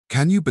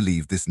Can you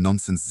believe this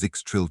nonsense?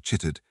 Zyx-Trill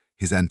chittered,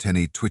 his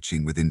antennae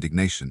twitching with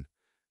indignation.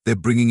 They're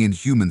bringing in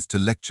humans to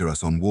lecture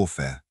us on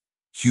warfare.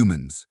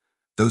 Humans.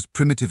 Those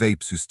primitive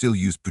apes who still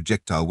use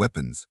projectile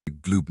weapons.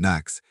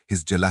 Gloob-Nax,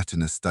 his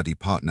gelatinous study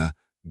partner,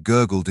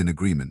 gurgled in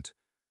agreement.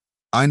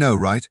 I know,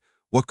 right?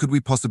 What could we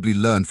possibly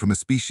learn from a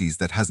species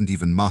that hasn't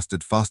even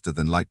mastered faster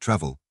than light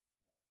travel?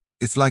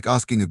 It's like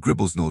asking a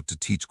Gribblesnort to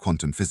teach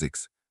quantum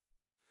physics.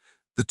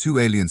 The two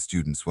alien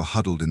students were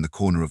huddled in the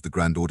corner of the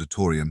grand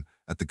auditorium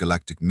at the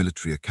Galactic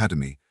Military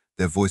Academy,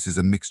 their voices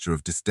a mixture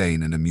of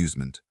disdain and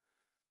amusement.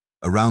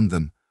 Around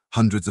them,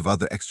 hundreds of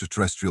other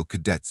extraterrestrial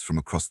cadets from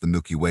across the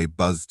Milky Way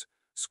buzzed,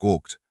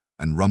 squawked,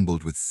 and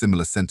rumbled with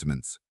similar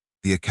sentiments.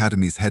 The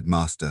Academy's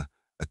headmaster,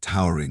 a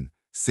towering,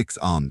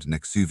 six-armed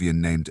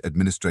Nexuvian named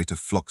Administrator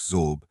Phlox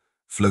Zorb,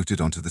 floated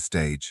onto the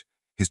stage.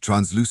 His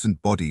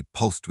translucent body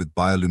pulsed with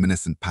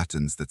bioluminescent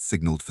patterns that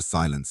signaled for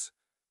silence.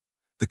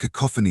 The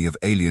cacophony of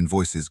alien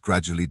voices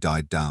gradually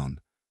died down.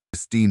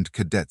 Esteemed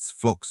cadets,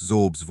 Phlox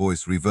Zorb's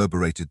voice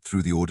reverberated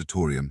through the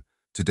auditorium.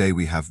 Today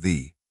we have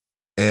the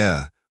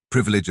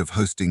privilege of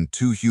hosting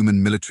two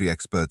human military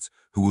experts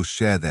who will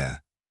share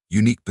their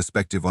unique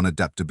perspective on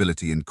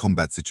adaptability in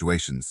combat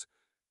situations.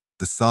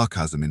 The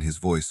sarcasm in his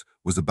voice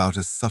was about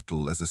as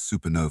subtle as a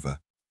supernova.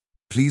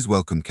 Please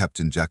welcome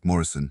Captain Jack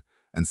Morrison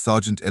and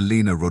Sergeant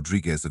Elena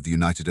Rodriguez of the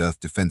United Earth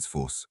Defense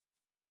Force.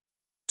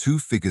 Two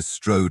figures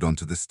strode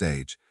onto the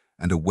stage,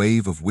 and a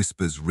wave of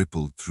whispers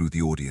rippled through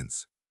the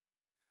audience.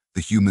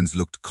 The humans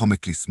looked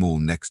comically small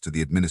next to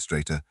the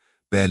administrator,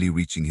 barely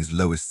reaching his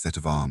lowest set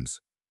of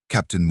arms.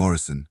 Captain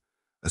Morrison,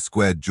 a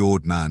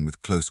square-jawed man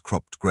with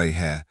close-cropped grey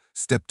hair,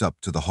 stepped up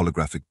to the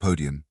holographic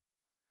podium.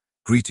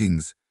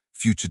 Greetings,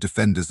 future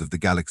defenders of the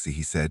galaxy,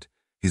 he said,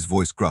 his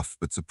voice gruff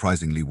but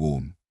surprisingly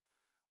warm.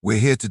 We're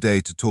here today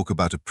to talk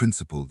about a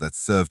principle that's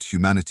served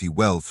humanity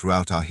well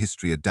throughout our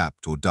history: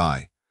 adapt or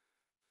die.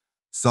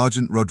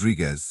 Sergeant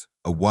Rodriguez,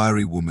 a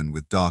wiry woman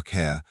with dark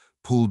hair,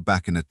 pulled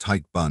back in a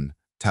tight bun,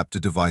 tapped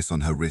a device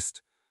on her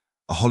wrist.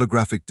 A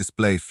holographic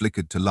display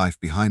flickered to life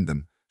behind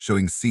them,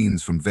 showing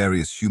scenes from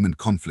various human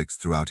conflicts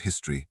throughout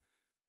history.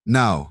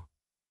 Now,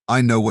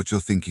 I know what you're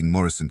thinking,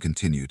 Morrison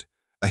continued,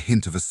 a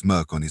hint of a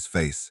smirk on his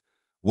face.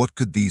 What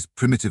could these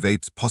primitive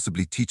apes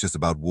possibly teach us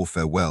about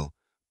warfare? Well,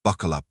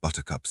 buckle up,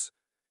 buttercups.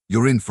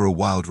 You're in for a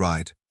wild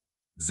ride.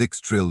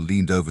 Zyx-Trill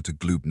leaned over to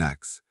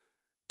Gloob-Nax.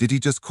 Did he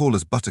just call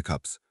us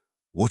buttercups?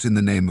 What in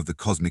the name of the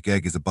cosmic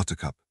egg is a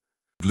buttercup?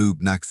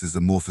 Gloob-Nax's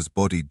amorphous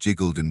body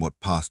jiggled in what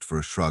passed for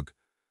a shrug.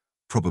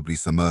 Probably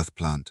some earth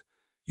plant.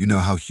 You know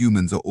how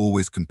humans are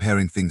always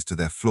comparing things to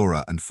their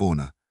flora and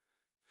fauna.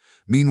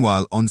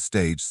 Meanwhile, on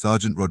stage,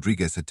 Sergeant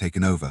Rodriguez had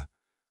taken over.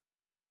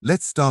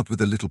 Let's start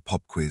with a little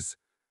pop quiz.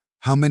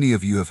 How many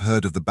of you have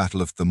heard of the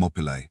Battle of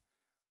Thermopylae?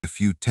 A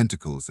few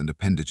tentacles and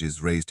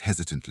appendages raised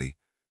hesitantly.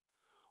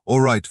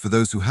 All right, for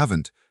those who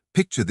haven't,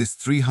 picture this: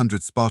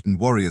 300 Spartan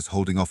warriors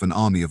holding off an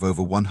army of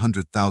over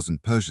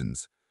 100,000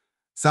 Persians.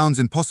 Sounds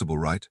impossible,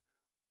 right?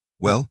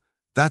 Well,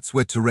 that's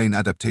where terrain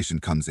adaptation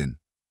comes in.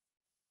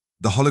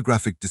 The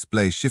holographic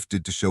display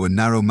shifted to show a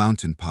narrow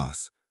mountain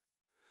pass.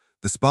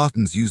 The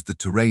Spartans used the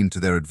terrain to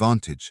their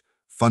advantage,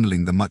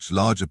 funneling the much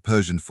larger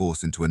Persian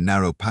force into a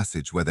narrow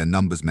passage where their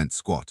numbers meant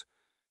squat.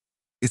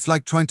 It's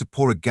like trying to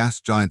pour a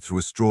gas giant through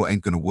a straw.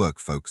 Ain't gonna work,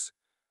 folks.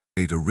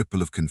 A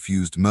ripple of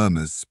confused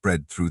murmurs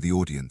spread through the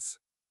audience.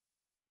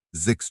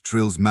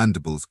 Zyx-Trill's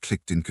mandibles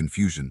clicked in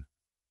confusion.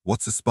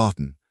 What's a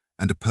Spartan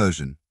and a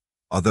Persian?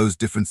 Are those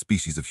different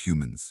species of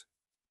humans?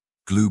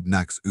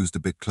 Gloob-Nax oozed a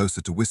bit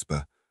closer to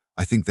whisper.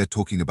 I think they're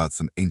talking about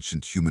some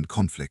ancient human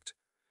conflict.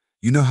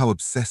 You know how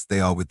obsessed they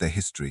are with their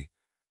history.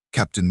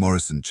 Captain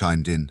Morrison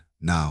chimed in.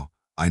 Now,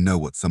 I know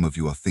what some of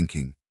you are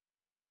thinking.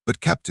 But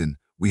Captain,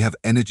 we have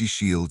energy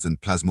shields and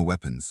plasma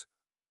weapons.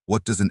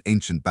 What does an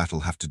ancient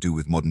battle have to do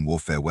with modern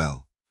warfare?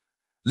 Well,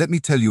 let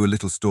me tell you a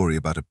little story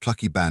about a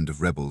plucky band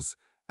of rebels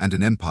and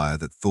an empire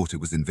that thought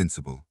it was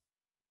invincible.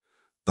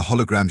 The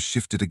hologram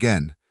shifted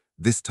again,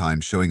 this time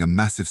showing a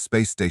massive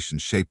space station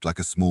shaped like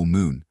a small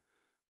moon.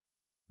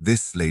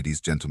 This, ladies,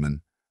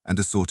 gentlemen, and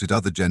assorted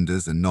other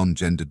genders and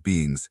non-gendered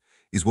beings,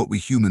 is what we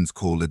humans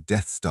call a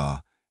Death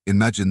Star.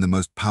 Imagine the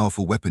most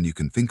powerful weapon you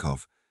can think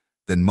of,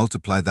 then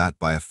multiply that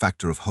by a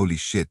factor of holy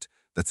shit.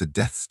 That's a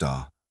Death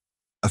Star.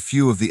 A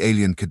few of the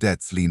alien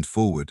cadets leaned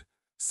forward,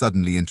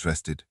 suddenly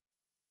interested.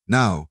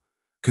 Now,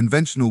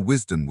 conventional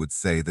wisdom would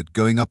say that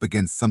going up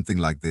against something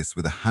like this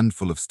with a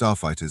handful of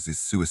starfighters is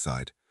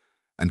suicide.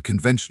 And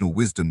conventional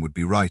wisdom would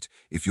be right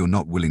if you're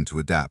not willing to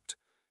adapt.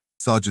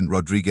 Sergeant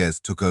Rodriguez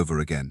took over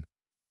again.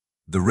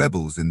 The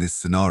rebels in this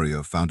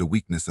scenario found a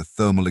weakness: a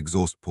thermal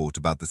exhaust port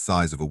about the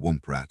size of a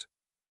womp rat.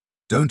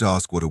 Don't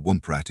ask what a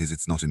womp rat is,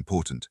 it's not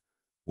important.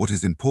 What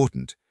is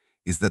important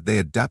is that they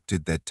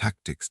adapted their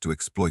tactics to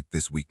exploit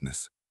this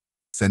weakness,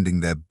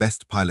 sending their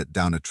best pilot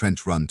down a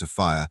trench run to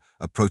fire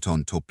a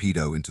proton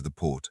torpedo into the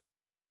port.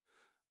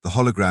 The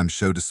hologram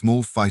showed a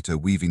small fighter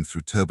weaving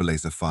through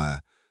turbolaser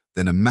fire,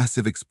 then a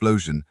massive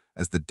explosion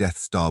as the Death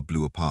Star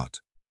blew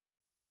apart.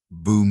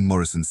 Boom,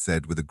 Morrison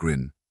said with a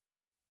grin.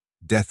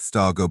 Death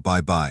Star go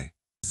bye-bye.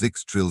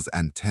 Zyx-Trill's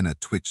antenna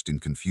twitched in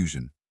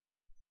confusion.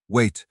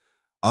 Wait,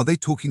 are they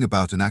talking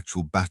about an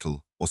actual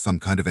battle or some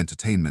kind of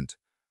entertainment?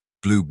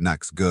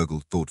 Gloob-Nax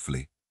gurgled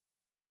thoughtfully.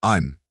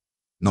 I'm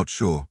not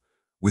sure.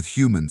 With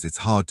humans, it's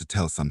hard to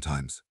tell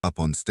sometimes. Up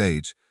on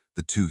stage,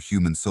 the two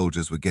human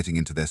soldiers were getting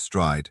into their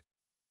stride.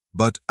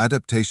 But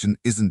adaptation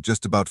isn't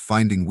just about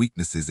finding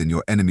weaknesses in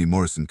your enemy,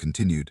 Morrison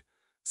continued.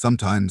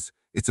 Sometimes,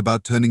 it's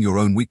about turning your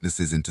own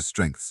weaknesses into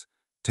strengths.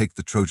 Take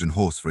the Trojan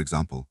horse, for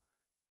example.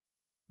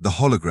 The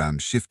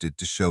hologram shifted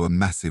to show a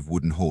massive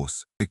wooden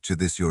horse. Picture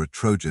this, you're a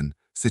Trojan,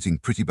 sitting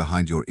pretty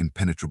behind your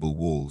impenetrable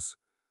walls.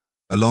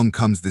 Along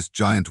comes this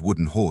giant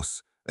wooden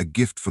horse, a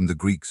gift from the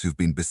Greeks who've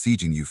been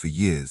besieging you for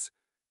years.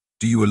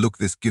 Do you A look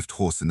this gift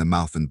horse in the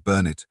mouth and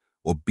burn it,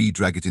 or B,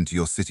 drag it into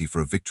your city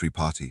for a victory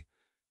party?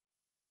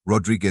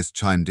 Rodriguez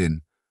chimed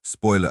in.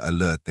 Spoiler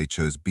alert, they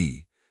chose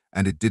B,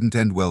 and it didn't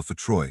end well for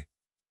Troy.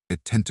 A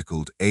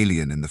tentacled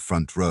alien in the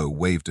front row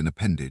waved an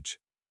appendage.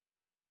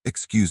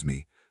 Excuse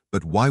me,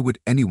 but why would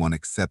anyone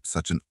accept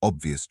such an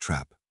obvious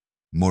trap?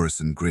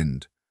 Morrison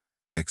grinned.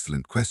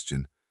 Excellent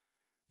question.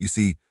 You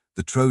see,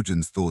 the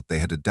Trojans thought they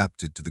had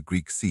adapted to the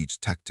Greek siege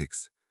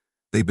tactics.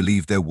 They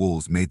believed their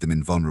walls made them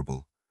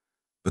invulnerable.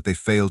 But they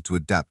failed to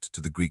adapt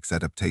to the Greeks'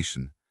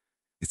 adaptation.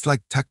 It's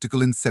like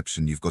tactical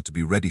inception. You've got to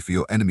be ready for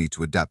your enemy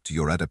to adapt to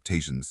your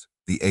adaptations.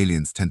 The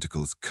alien's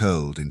tentacles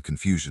curled in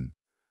confusion.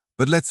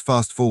 But let's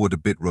fast forward a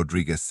bit,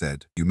 Rodriguez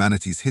said.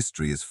 Humanity's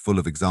history is full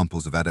of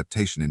examples of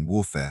adaptation in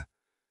warfare.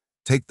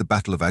 Take the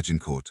Battle of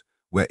Agincourt,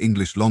 where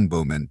English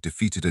longbowmen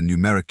defeated a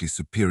numerically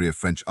superior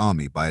French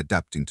army by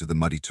adapting to the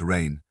muddy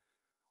terrain.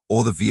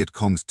 Or the Viet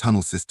Cong's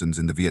tunnel systems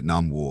in the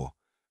Vietnam War,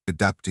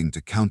 adapting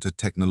to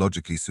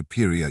counter-technologically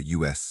superior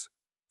US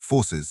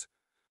forces.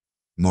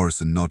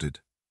 Morrison nodded.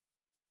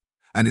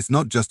 And it's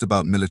not just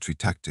about military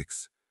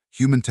tactics.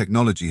 Human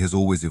technology has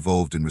always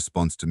evolved in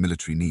response to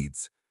military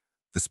needs.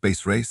 The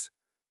space race?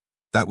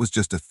 That was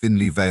just a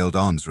thinly veiled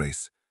arms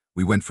race.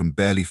 We went from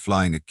barely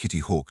flying a Kitty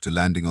Hawk to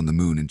landing on the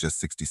moon in just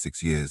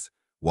 66 years.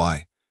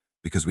 Why?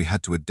 Because we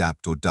had to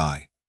adapt or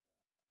die.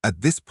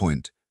 At this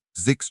point,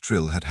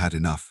 Zyx-Trill had had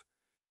enough.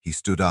 He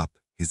stood up,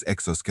 his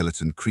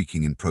exoskeleton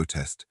creaking in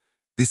protest.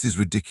 This is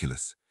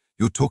ridiculous.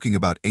 You're talking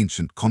about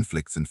ancient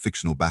conflicts and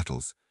fictional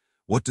battles.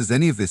 What does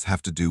any of this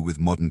have to do with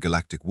modern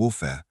galactic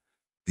warfare?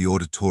 The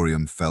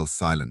auditorium fell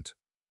silent.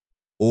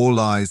 All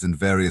eyes and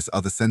various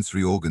other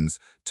sensory organs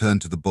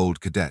turned to the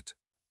bold cadet.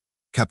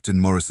 Captain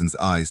Morrison's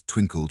eyes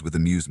twinkled with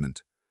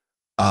amusement.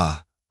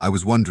 Ah, I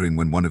was wondering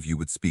when one of you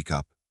would speak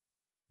up.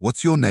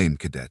 What's your name,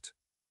 cadet?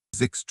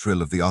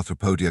 Zyx-Trill of the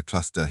Arthropodia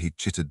cluster, he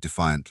chittered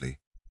defiantly.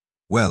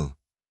 Well,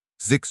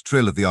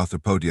 Zyx-Trill of the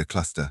Arthropodia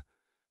cluster,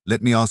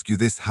 let me ask you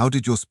this, how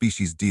did your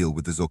species deal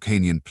with the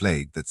Zorcanian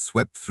plague that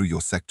swept through your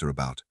sector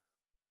about?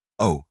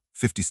 Oh,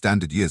 50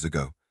 standard years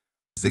ago.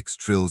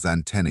 Zyx-Trill's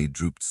antennae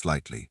drooped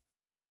slightly.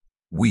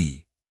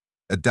 We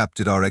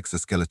adapted our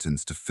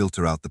exoskeletons to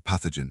filter out the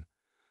pathogen.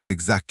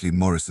 Exactly,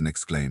 Morrison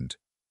exclaimed.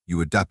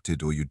 You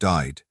adapted or you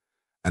died.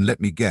 And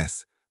let me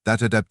guess,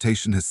 that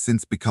adaptation has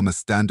since become a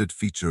standard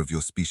feature of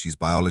your species'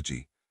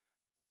 biology.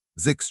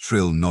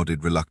 Zyx-Trill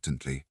nodded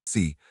reluctantly.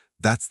 See,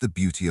 that's the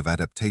beauty of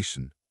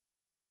adaptation.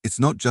 It's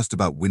not just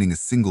about winning a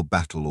single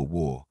battle or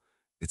war.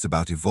 It's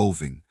about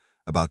evolving,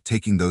 about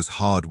taking those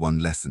hard-won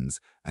lessons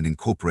and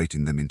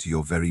incorporating them into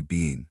your very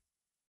being.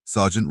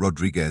 Sergeant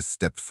Rodriguez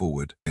stepped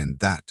forward, and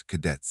that,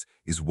 cadets,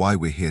 is why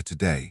we're here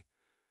today.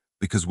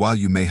 Because while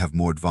you may have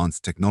more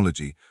advanced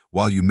technology,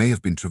 while you may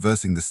have been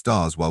traversing the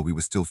stars while we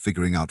were still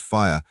figuring out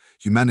fire,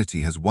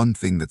 humanity has one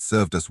thing that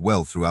served us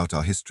well throughout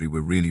our history.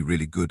 We're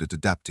really good at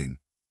adapting.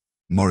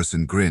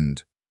 Morrison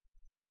grinned.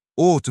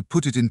 Or, to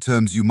put it in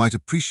terms you might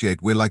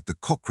appreciate, we're like the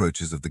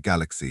cockroaches of the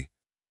galaxy.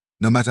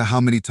 No matter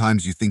how many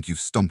times you think you've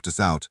stomped us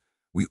out,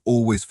 we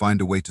always find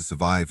a way to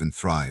survive and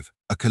thrive.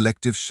 A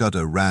collective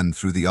shudder ran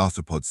through the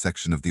arthropod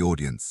section of the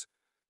audience.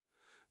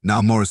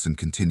 Now Morrison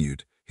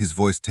continued, his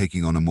voice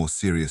taking on a more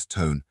serious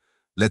tone.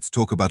 Let's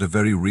talk about a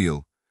very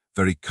real,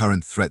 very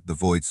current threat, the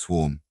Void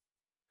Swarm.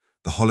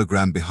 The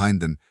hologram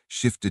behind them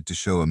shifted to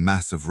show a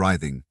mass of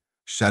writhing,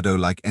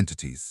 shadow-like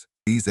entities.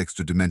 These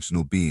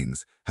extra-dimensional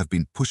beings have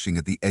been pushing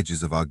at the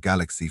edges of our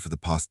galaxy for the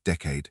past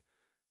decade.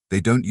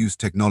 They don't use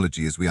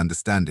technology as we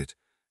understand it.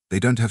 They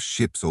don't have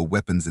ships or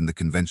weapons in the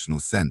conventional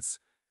sense.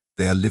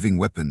 They are living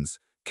weapons,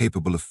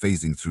 capable of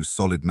phasing through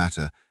solid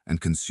matter and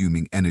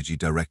consuming energy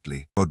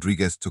directly.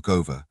 Rodriguez took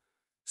over.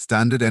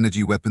 Standard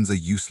energy weapons are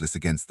useless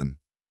against them.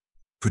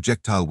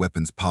 Projectile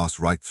weapons pass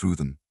right through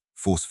them,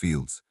 force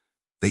fields.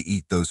 They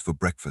eat those for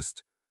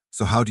breakfast.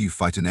 So how do you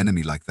fight an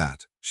enemy like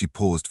that? She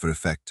paused for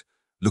effect,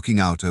 looking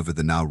out over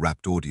the now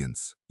rapt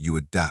audience. You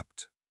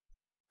adapt.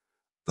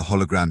 The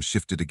hologram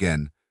shifted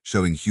again,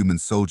 showing human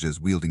soldiers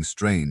wielding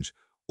strange,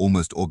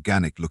 almost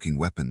organic-looking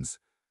weapons.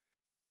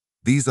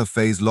 These are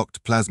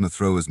phase-locked plasma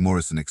throwers,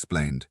 Morrison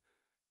explained,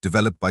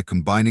 developed by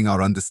combining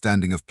our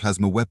understanding of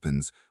plasma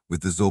weapons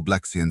with the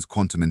Zorblaxian's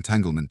quantum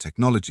entanglement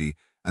technology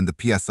and the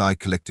PSI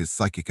collective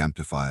psychic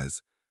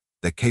amplifiers.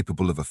 They're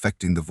capable of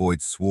affecting the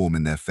Void Swarm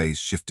in their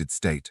phase-shifted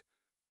state.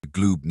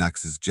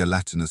 Gloob-Nax's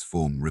gelatinous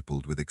form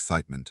rippled with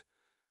excitement.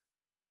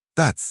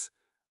 That's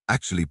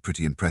actually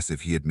pretty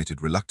impressive, he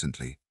admitted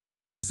reluctantly.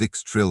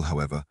 Zyx-Trill,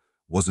 however,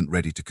 wasn't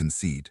ready to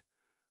concede.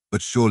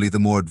 But surely the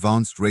more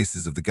advanced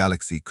races of the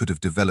galaxy could have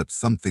developed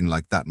something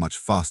like that much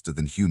faster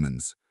than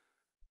humans.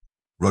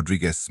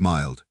 Rodriguez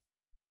smiled.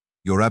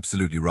 You're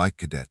absolutely right,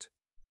 Cadet.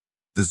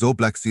 The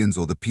Zorblaxians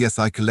or the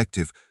PSI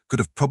Collective could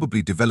have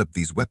probably developed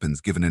these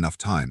weapons given enough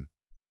time.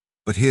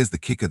 But here's the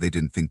kicker: they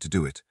didn't think to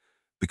do it,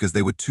 because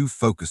they were too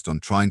focused on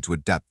trying to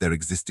adapt their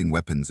existing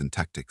weapons and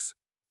tactics.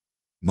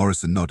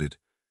 Morrison nodded.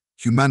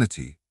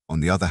 Humanity, on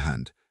the other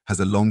hand, has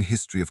a long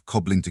history of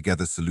cobbling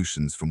together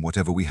solutions from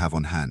whatever we have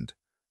on hand.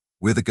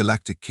 We're the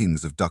galactic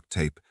kings of duct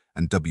tape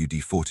and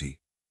WD-40.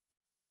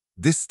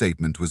 This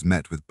statement was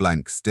met with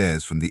blank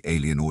stares from the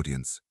alien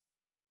audience.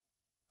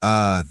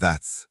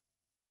 That's...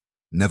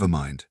 Never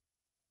mind.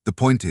 The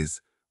point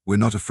is, we're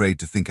not afraid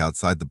to think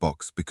outside the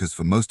box because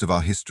for most of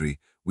our history,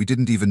 we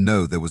didn't even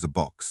know there was a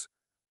box.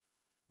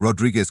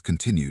 Rodriguez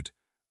continued,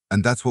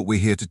 and that's what we're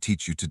here to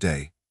teach you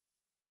today.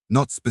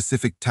 Not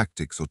specific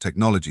tactics or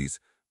technologies,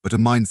 but a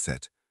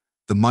mindset.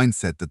 The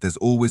mindset that there's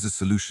always a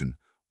solution,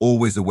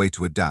 always a way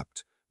to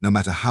adapt, no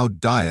matter how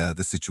dire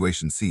the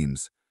situation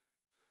seems.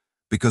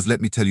 Because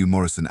let me tell you,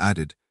 Morrison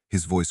added,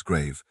 his voice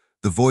grave,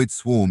 the Void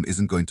Swarm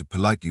isn't going to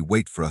politely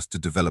wait for us to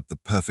develop the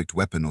perfect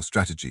weapon or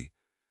strategy.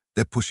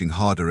 They're pushing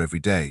harder every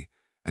day,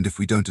 and if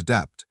we don't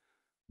adapt,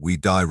 we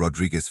die.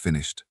 Rodriguez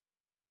finished.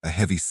 A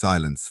heavy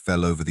silence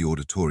fell over the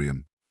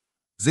auditorium.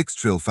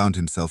 Zyx-Trill found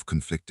himself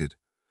conflicted.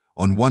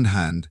 On one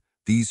hand,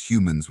 these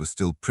humans were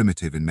still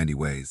primitive in many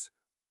ways.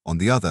 On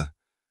the other,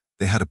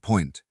 they had a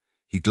point.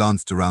 He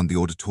glanced around the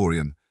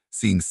auditorium,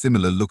 seeing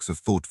similar looks of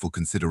thoughtful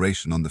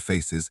consideration on the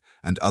faces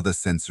and other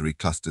sensory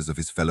clusters of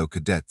his fellow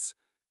cadets.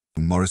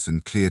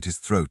 Morrison cleared his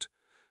throat.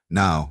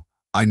 Now,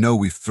 I know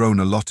we've thrown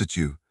a lot at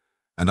you,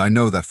 and I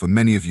know that for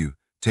many of you,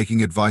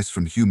 taking advice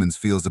from humans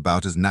feels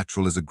about as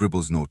natural as a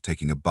Gribblesnort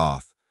taking a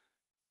bath.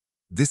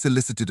 This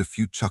elicited a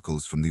few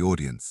chuckles from the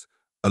audience,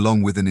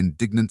 along with an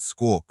indignant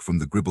squawk from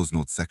the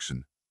Gribblesnort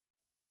section.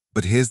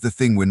 But here's the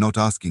thing: we're not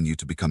asking you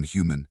to become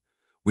human.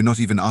 We're not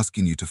even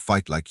asking you to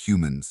fight like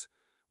humans.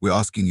 We're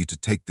asking you to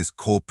take this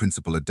core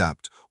principle,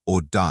 adapt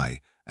or die,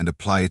 and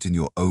apply it in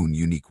your own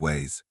unique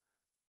ways.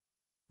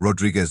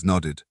 Rodriguez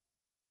nodded.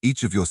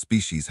 Each of your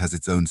species has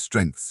its own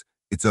strengths,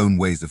 its own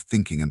ways of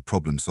thinking and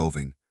problem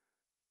solving.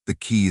 The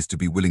key is to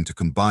be willing to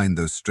combine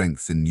those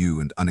strengths in new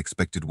and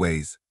unexpected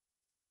ways.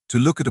 To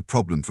look at a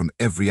problem from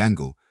every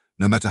angle,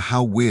 no matter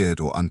how weird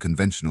or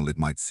unconventional it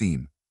might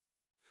seem.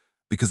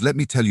 Because let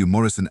me tell you,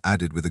 Morrison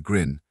added with a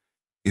grin,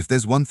 if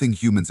there's one thing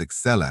humans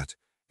excel at,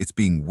 it's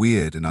being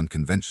weird and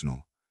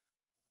unconventional.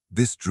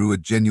 This drew a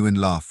genuine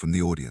laugh from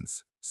the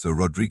audience, so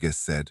Rodriguez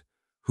said,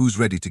 who's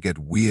ready to get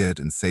weird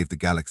and save the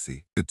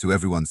galaxy? To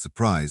everyone's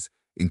surprise,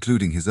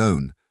 including his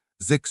own,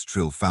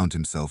 Zyx-Trill found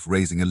himself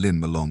raising a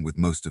limb along with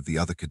most of the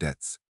other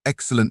cadets.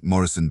 Excellent,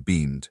 Morrison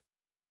beamed.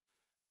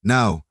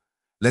 Now,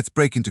 let's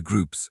break into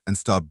groups and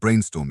start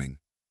brainstorming.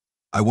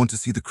 I want to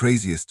see the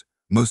craziest,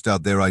 most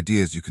out there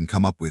ideas you can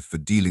come up with for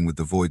dealing with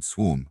the Void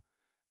Swarm.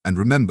 And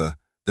remember,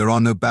 there are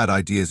no bad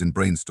ideas in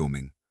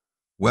brainstorming.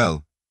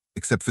 Well,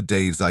 except for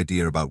Dave's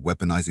idea about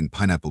weaponizing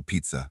pineapple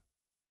pizza.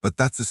 But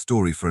that's a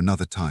story for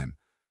another time.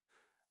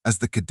 As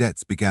the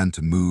cadets began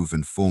to move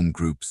and form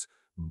groups,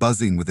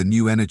 buzzing with a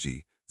new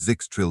energy,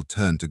 Zyx-Trill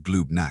turned to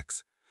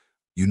Gloob-Nax.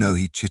 You know,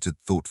 he chittered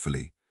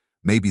thoughtfully.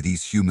 Maybe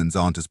these humans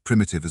aren't as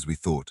primitive as we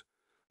thought.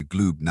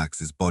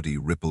 Gloob-Nax's body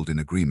rippled in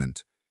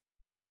agreement.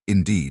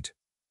 Indeed.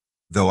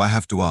 Though I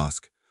have to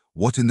ask,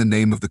 what in the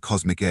name of the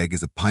cosmic egg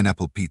is a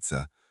pineapple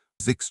pizza?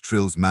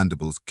 Zyx-Trill's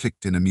mandibles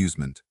clicked in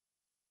amusement.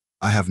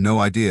 I have no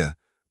idea,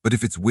 but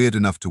if it's weird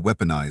enough to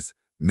weaponize,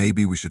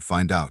 maybe we should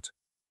find out.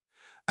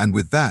 And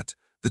with that,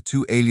 the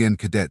two alien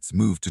cadets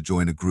moved to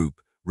join a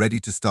group, ready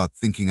to start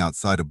thinking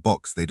outside a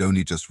box they'd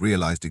only just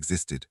realized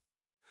existed.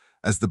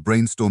 As the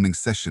brainstorming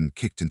session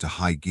kicked into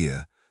high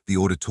gear, the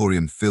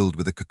auditorium filled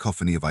with a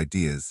cacophony of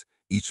ideas,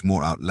 each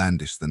more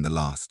outlandish than the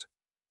last.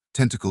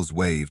 Tentacles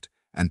waved,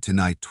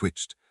 antennae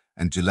twitched,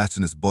 and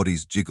gelatinous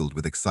bodies jiggled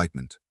with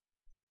excitement.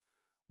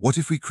 What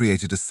if we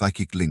created a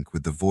psychic link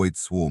with the Void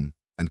Swarm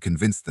and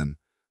convinced them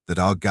that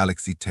our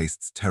galaxy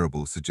tastes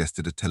terrible,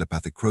 suggested a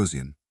telepathic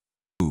Crosian.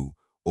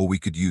 Or we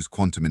could use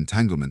quantum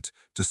entanglement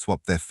to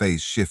swap their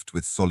phase shift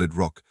with solid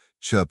rock,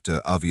 chirped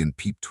a avian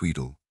peep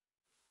Tweedle.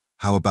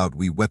 How about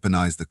we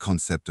weaponize the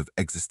concept of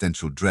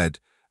existential dread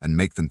and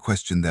make them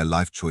question their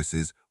life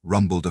choices,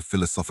 rumbled a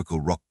philosophical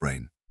rock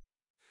brain.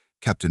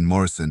 Captain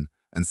Morrison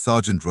and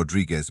Sergeant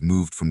Rodriguez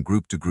moved from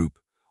group to group,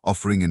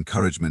 offering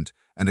encouragement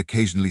and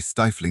occasionally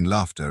stifling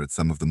laughter at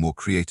some of the more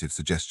creative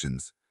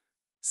suggestions.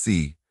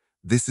 See,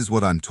 this is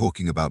what I'm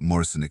talking about,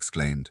 Morrison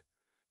exclaimed.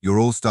 You're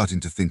all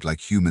starting to think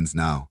like humans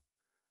now.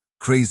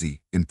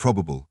 Crazy,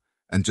 improbable,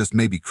 and just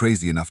maybe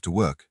crazy enough to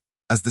work.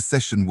 As the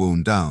session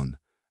wound down,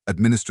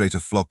 Administrator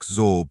Flock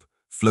Zorb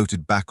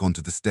floated back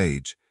onto the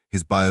stage,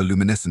 his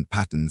bioluminescent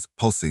patterns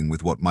pulsing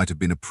with what might have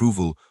been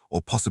approval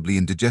or possibly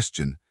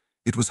indigestion.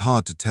 It was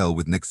hard to tell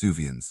with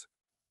Nexuvians.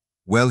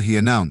 Well, he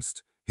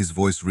announced, his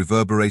voice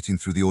reverberating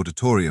through the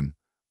auditorium,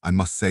 I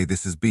must say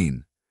this has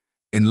been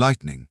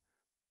enlightening.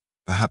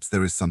 Perhaps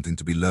there is something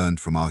to be learned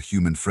from our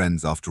human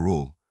friends after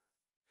all.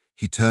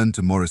 He turned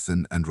to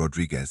Morrison and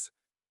Rodriguez.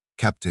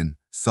 Captain,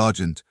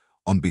 Sergeant,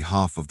 on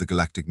behalf of the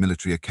Galactic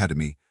Military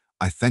Academy,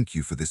 I thank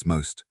you for this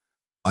most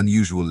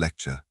unusual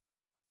lecture.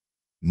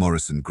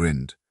 Morrison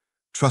grinned.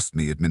 Trust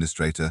me,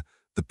 Administrator,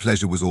 the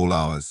pleasure was all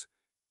ours.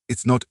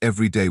 It's not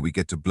every day we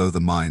get to blow the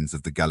minds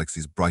of the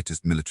galaxy's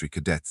brightest military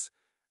cadets.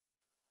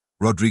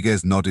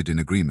 Rodriguez nodded in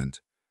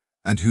agreement.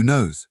 And who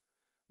knows?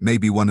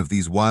 Maybe one of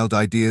these wild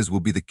ideas will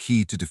be the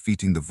key to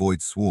defeating the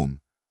Void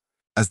Swarm.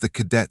 As the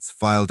cadets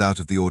filed out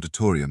of the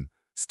auditorium,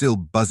 still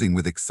buzzing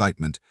with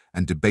excitement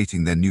and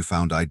debating their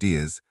newfound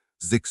ideas,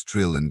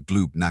 Zyx-Trill and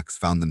Gloob-Nax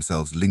found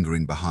themselves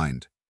lingering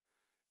behind.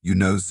 You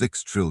know,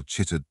 Zyx-Trill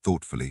chittered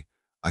thoughtfully.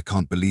 I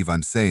can't believe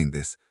I'm saying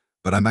this,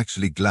 but I'm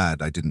actually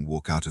glad I didn't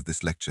walk out of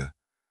this lecture.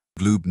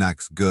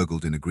 Gloob-Nax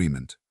gurgled in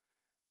agreement.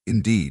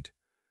 Indeed,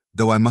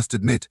 though I must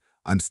admit,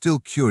 I'm still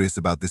curious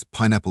about this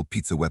pineapple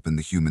pizza weapon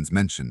the humans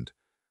mentioned.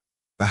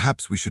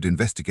 Perhaps we should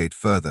investigate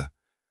further.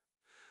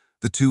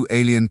 The two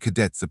alien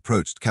cadets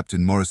approached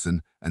Captain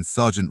Morrison and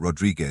Sergeant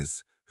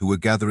Rodriguez, who were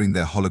gathering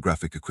their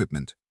holographic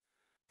equipment.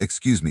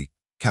 Excuse me,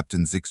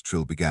 Captain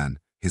Zyx-Trill began,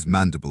 his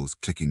mandibles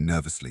clicking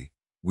nervously.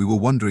 We were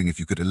wondering if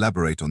you could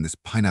elaborate on this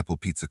pineapple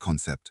pizza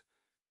concept.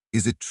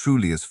 Is it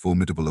truly as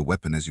formidable a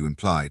weapon as you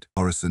implied?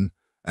 Morrison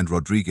and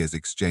Rodriguez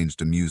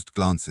exchanged amused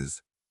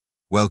glances.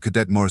 Well,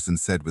 Cadet Morrison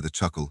said with a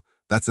chuckle,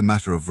 that's a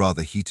matter of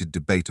rather heated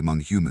debate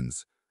among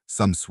humans.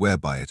 Some swear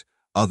by it,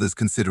 others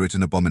consider it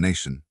an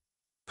abomination.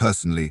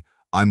 Personally,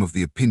 I'm of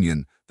the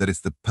opinion that it's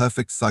the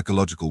perfect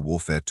psychological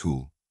warfare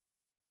tool.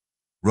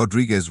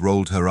 Rodriguez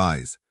rolled her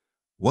eyes.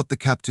 What the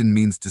captain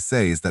means to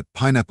say is that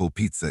pineapple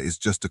pizza is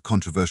just a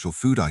controversial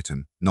food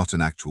item, not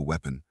an actual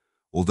weapon.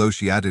 Although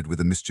she added with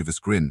a mischievous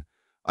grin,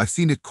 I've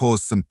seen it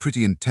cause some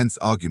pretty intense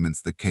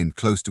arguments that came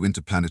close to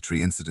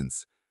interplanetary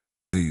incidents.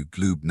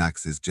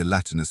 Gloob-Nax's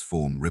gelatinous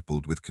form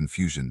rippled with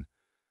confusion.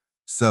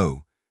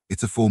 So,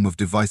 it's a form of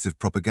divisive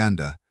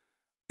propaganda.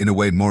 In a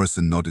way,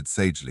 Morrison nodded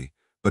sagely,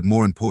 but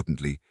more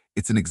importantly,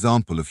 it's an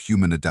example of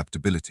human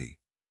adaptability.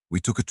 We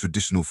took a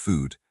traditional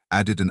food,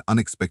 added an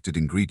unexpected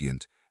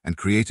ingredient, and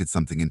created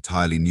something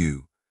entirely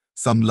new.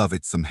 Some love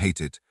it, some hate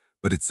it,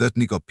 but it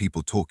certainly got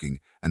people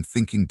talking and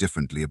thinking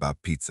differently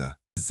about pizza.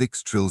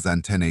 Zyx-Trill's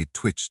antennae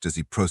twitched as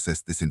he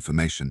processed this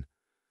information.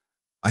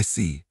 I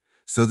see.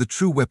 So the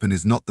true weapon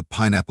is not the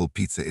pineapple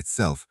pizza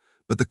itself,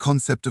 but the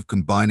concept of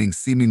combining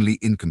seemingly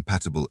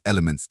incompatible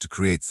elements to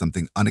create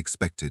something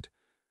unexpected.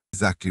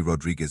 Exactly,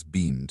 Rodriguez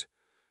beamed.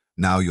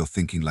 Now you're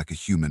thinking like a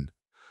human.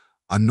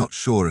 I'm not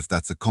sure if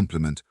that's a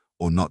compliment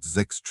or not,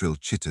 Zyx-Trill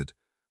chittered,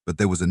 but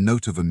there was a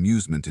note of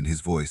amusement in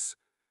his voice.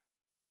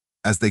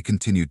 As they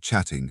continued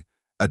chatting,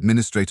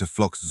 Administrator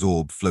Phlox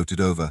Zorb floated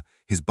over,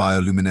 his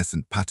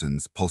bioluminescent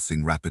patterns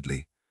pulsing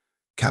rapidly.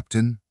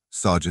 Captain,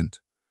 Sergeant,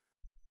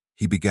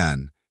 he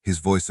began, his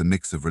voice a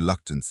mix of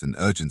reluctance and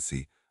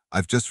urgency.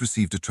 I've just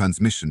received a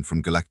transmission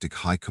from Galactic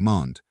High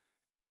Command.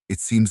 It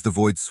seems the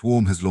Void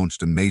Swarm has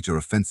launched a major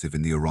offensive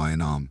in the Orion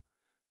Arm.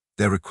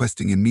 They're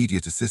requesting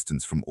immediate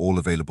assistance from all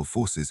available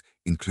forces,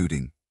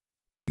 including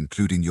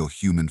your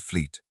human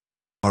fleet.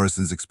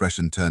 Morrison's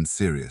expression turned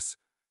serious.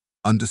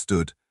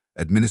 Understood,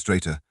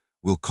 Administrator.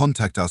 We'll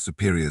contact our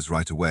superiors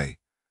right away.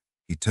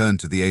 He turned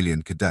to the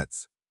alien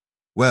cadets.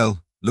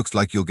 Well, looks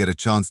like you'll get a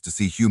chance to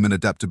see human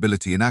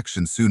adaptability in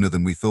action sooner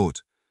than we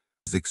thought.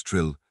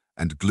 Zyx-Trill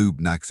and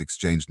Gloob-Nax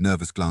exchanged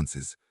nervous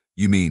glances.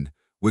 You mean,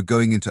 we're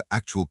going into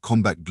actual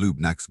combat?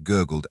 Gloob-Nax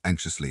gurgled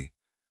anxiously.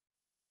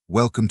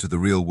 Welcome to the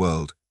real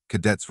world,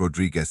 Cadets,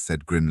 Rodriguez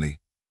said grimly.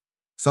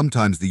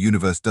 Sometimes the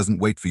universe doesn't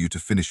wait for you to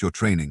finish your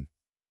training.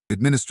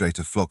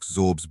 Administrator Phlox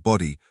Zorb's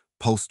body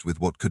pulsed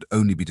with what could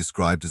only be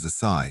described as a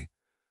sigh.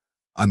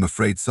 I'm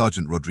afraid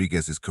Sergeant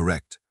Rodriguez is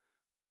correct.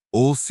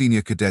 All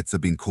senior cadets are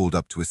being called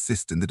up to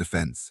assist in the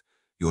defense.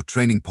 Your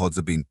training pods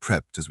are being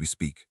prepped as we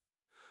speak.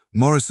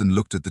 Morrison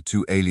looked at the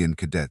two alien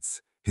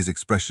cadets, his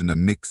expression a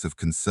mix of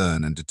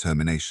concern and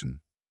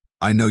determination.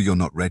 I know you're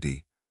not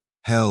ready.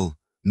 Hell,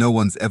 no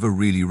one's ever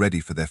really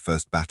ready for their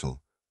first battle.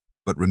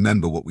 But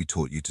remember what we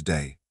taught you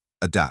today.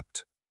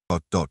 Adapt. ...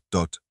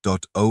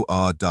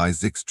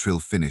 Zyx-Trill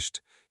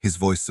finished, his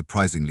voice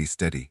surprisingly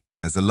steady.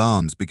 As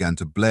alarms began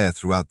to blare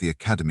throughout the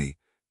academy,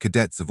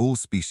 cadets of all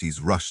species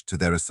rushed to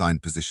their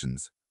assigned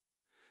positions.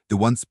 The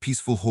once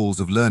peaceful halls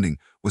of learning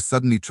were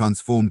suddenly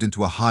transformed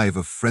into a hive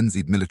of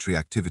frenzied military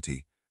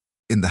activity.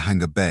 In the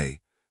hangar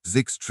bay,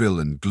 Zyx-Trill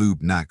and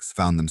Gloob-Nax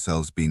found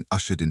themselves being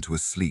ushered into a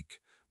sleek,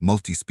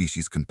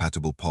 multi-species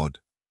compatible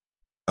pod.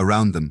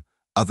 Around them,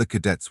 other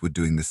cadets were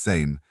doing the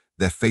same,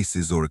 their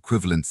faces or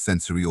equivalent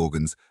sensory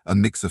organs a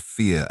mix of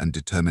fear and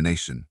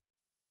determination.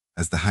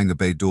 As the hangar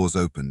bay doors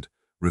opened,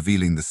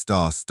 revealing the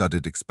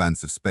star-studded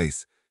expanse of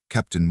space,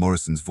 Captain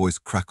Morrison's voice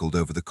crackled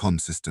over the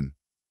comm system.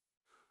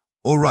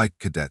 All right,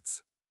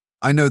 cadets.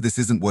 I know this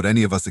isn't what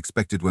any of us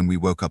expected when we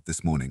woke up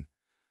this morning.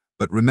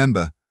 But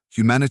remember,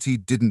 humanity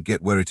didn't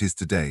get where it is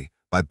today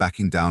by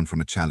backing down from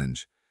a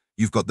challenge.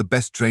 You've got the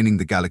best training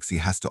the galaxy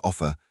has to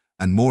offer,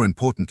 and more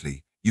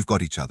importantly, you've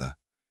got each other.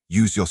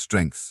 Use your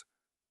strengths.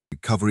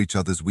 Cover each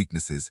other's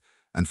weaknesses,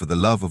 and for the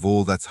love of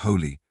all that's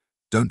holy,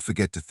 don't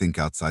forget to think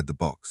outside the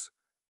box.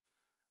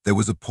 There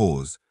was a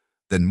pause,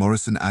 then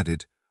Morrison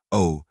added,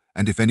 "Oh,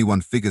 and if anyone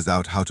figures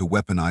out how to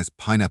weaponize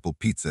pineapple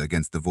pizza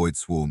against the Void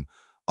Swarm,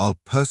 I'll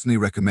personally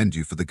recommend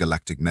you for the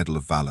Galactic Medal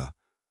of Valor."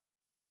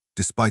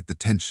 Despite the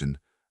tension,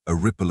 a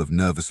ripple of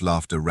nervous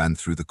laughter ran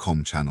through the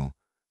comm channel.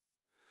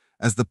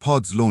 As the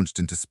pods launched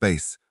into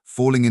space,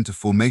 falling into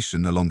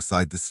formation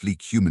alongside the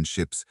sleek human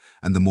ships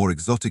and the more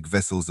exotic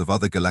vessels of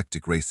other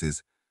galactic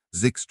races,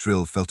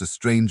 Zyx-Trill felt a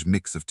strange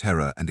mix of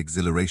terror and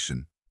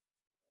exhilaration.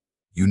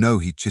 "You know,"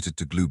 he chittered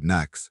to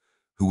Gloob-Nax,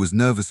 who was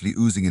nervously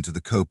oozing into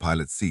the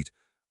co-pilot's seat,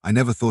 "I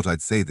never thought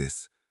I'd say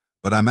this,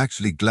 but I'm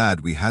actually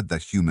glad we had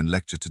that human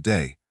lecture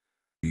today."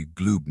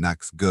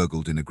 Gloob-Nax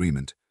gurgled in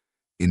agreement.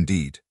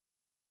 "Indeed.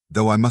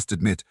 Though I must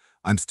admit,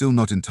 I'm still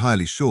not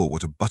entirely sure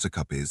what a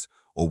buttercup is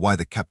or why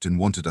the captain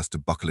wanted us to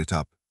buckle it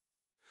up."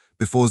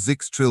 Before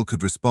Zyx-Trill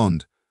could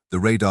respond, the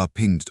radar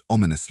pinged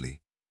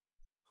ominously.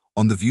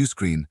 On the view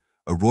screen,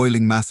 a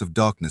roiling mass of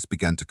darkness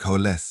began to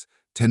coalesce,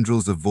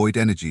 tendrils of void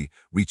energy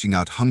reaching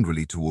out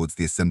hungrily towards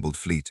the assembled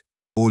fleet.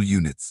 "All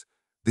units,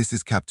 this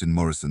is Captain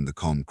Morrison," the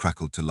comm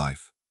crackled to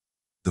life.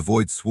 "The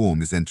Void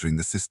Swarm is entering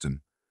the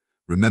system.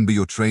 Remember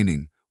your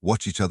training,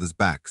 watch each other's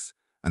backs,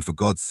 and for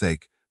God's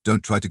sake,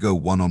 don't try to go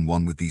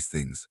one-on-one with these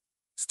things.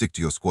 Stick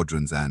to your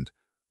squadrons and,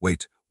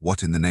 wait,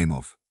 what in the name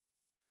of?"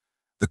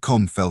 The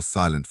comm fell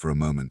silent for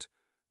a moment.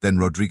 Then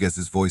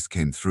Rodriguez's voice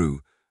came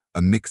through,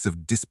 a mix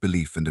of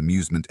disbelief and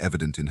amusement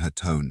evident in her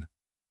tone.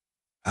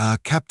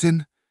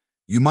 Captain,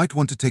 you might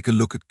want to take a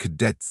look at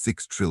Cadet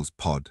Zyx-Trill's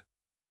pod."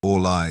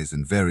 All eyes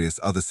and various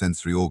other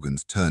sensory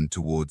organs turned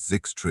towards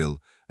Zyx-Trill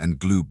and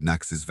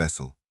Gloob-Nax's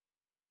vessel.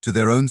 To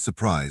their own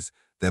surprise,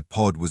 their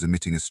pod was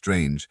emitting a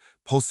strange,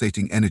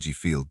 pulsating energy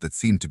field that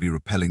seemed to be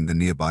repelling the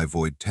nearby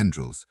void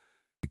tendrils.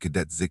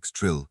 "Cadet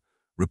Zyx-Trill,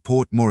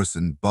 report,"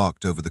 Morrison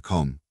barked over the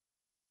comm.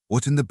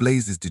 "What in the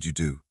blazes did you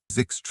do?"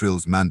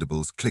 Zyx-Trill's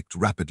mandibles clicked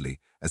rapidly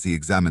as he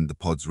examined the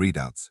pod's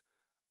readouts.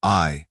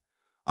 I'm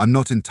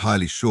not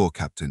entirely sure,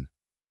 Captain.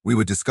 We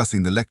were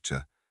discussing the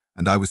lecture,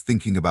 and I was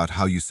thinking about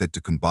how you said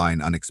to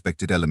combine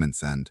unexpected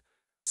elements and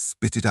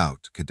spit it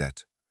out,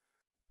 Cadet."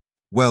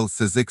 "Well,"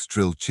 Sir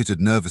Zyx-Trill chittered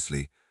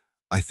nervously,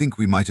 "I think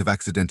we might have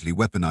accidentally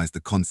weaponized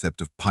the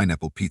concept of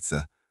pineapple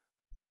pizza."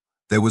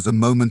 There was a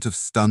moment of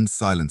stunned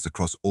silence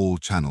across all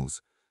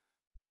channels.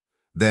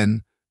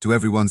 Then, to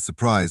everyone's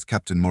surprise,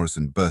 Captain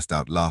Morrison burst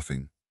out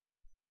laughing.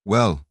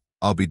 "Well,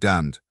 I'll be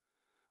damned.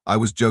 I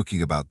was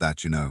joking about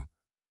that, you know."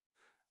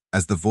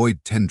 As the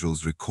void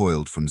tendrils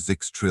recoiled from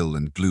Zyx-Trill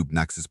and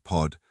Gloob-Nax's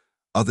pod,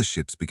 other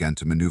ships began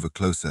to maneuver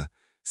closer,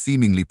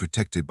 seemingly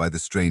protected by the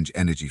strange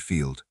energy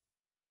field.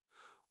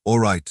 "All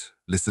right,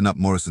 listen up,"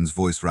 Morrison's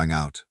voice rang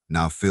out,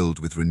 now filled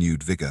with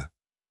renewed vigor.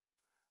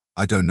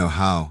 "I don't know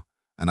how,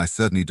 and I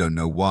certainly don't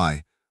know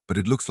why, but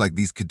it looks like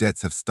these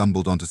cadets have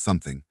stumbled onto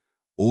something.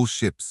 All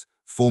ships,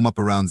 form up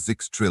around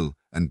Zyx-Trill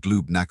and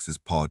Gloob-Nax's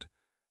pod.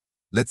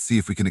 Let's see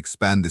if we can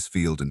expand this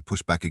field and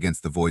push back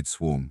against the Void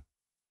Swarm."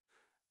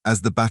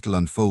 As the battle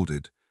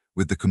unfolded,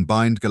 with the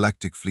combined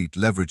galactic fleet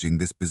leveraging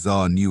this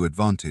bizarre new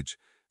advantage,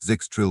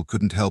 Zyx-Trill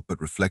couldn't help but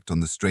reflect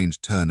on the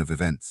strange turn of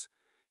events.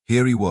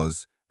 Here he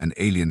was, an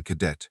alien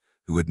cadet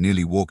who had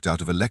nearly walked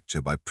out of a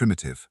lecture by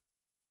primitive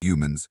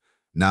humans,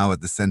 now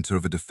at the center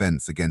of a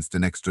defense against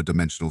an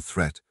extra-dimensional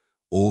threat,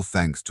 all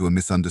thanks to a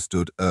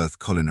misunderstood Earth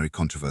culinary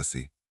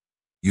controversy.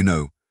 "You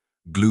know,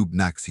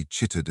 Gloob-Nax," he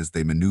chittered as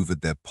they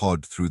maneuvered their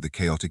pod through the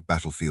chaotic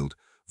battlefield,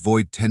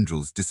 void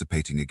tendrils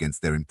dissipating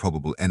against their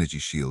improbable energy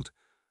shield.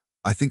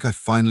 "I think I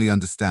finally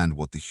understand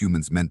what the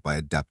humans meant by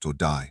adapt or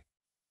die."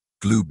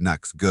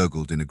 Gloob-Nax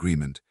gurgled in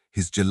agreement,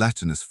 his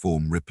gelatinous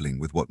form rippling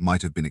with what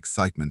might have been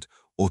excitement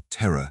or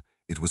terror.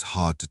 It was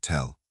hard to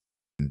tell.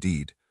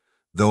 "Indeed.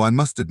 Though I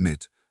must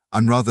admit,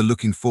 I'm rather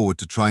looking forward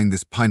to trying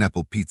this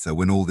pineapple pizza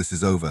when all this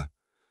is over.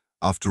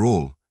 After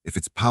all, if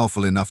it's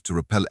powerful enough to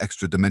repel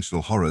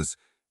extra-dimensional horrors,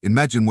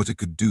 imagine what it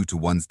could do to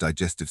one's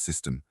digestive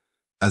system."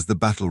 As the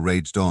battle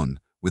raged on,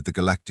 with the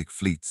galactic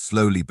fleet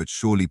slowly but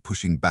surely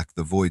pushing back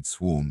the Void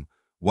Swarm,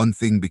 one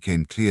thing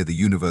became clear: the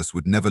universe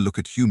would never look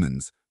at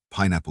humans,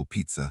 pineapple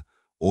pizza,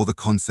 or the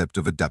concept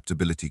of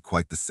adaptability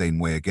quite the same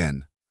way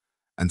again.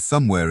 And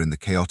somewhere in the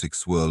chaotic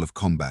swirl of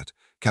combat,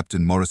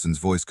 Captain Morrison's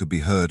voice could be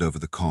heard over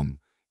the comm,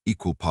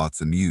 equal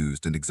parts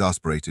amused and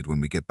exasperated.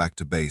 "When we get back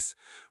to base,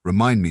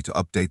 remind me to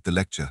update the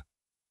lecture.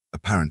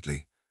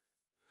 Apparently,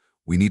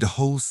 we need a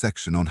whole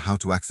section on how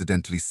to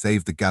accidentally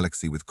save the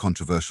galaxy with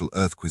controversial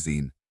Earth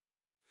cuisine."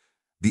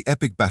 The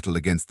epic battle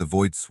against the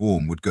Void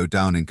Swarm would go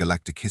down in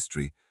galactic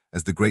history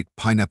as the great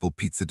pineapple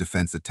pizza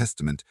defense, a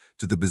testament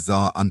to the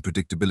bizarre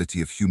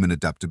unpredictability of human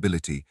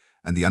adaptability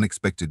and the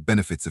unexpected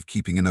benefits of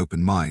keeping an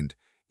open mind,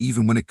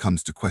 even when it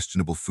comes to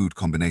questionable food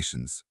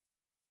combinations.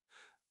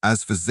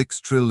 As for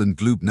Zyx-Trill and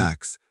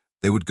Gloob-Nax,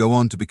 they would go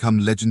on to become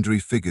legendary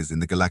figures in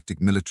the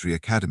Galactic Military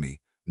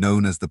Academy,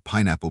 known as the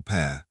Pineapple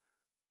Pair.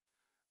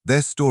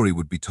 Their story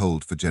would be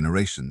told for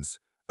generations,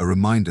 a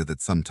reminder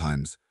that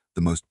sometimes the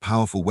most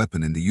powerful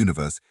weapon in the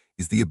universe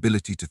is the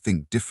ability to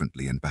think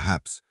differently and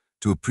perhaps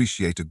to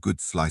appreciate a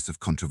good slice of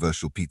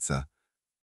controversial pizza.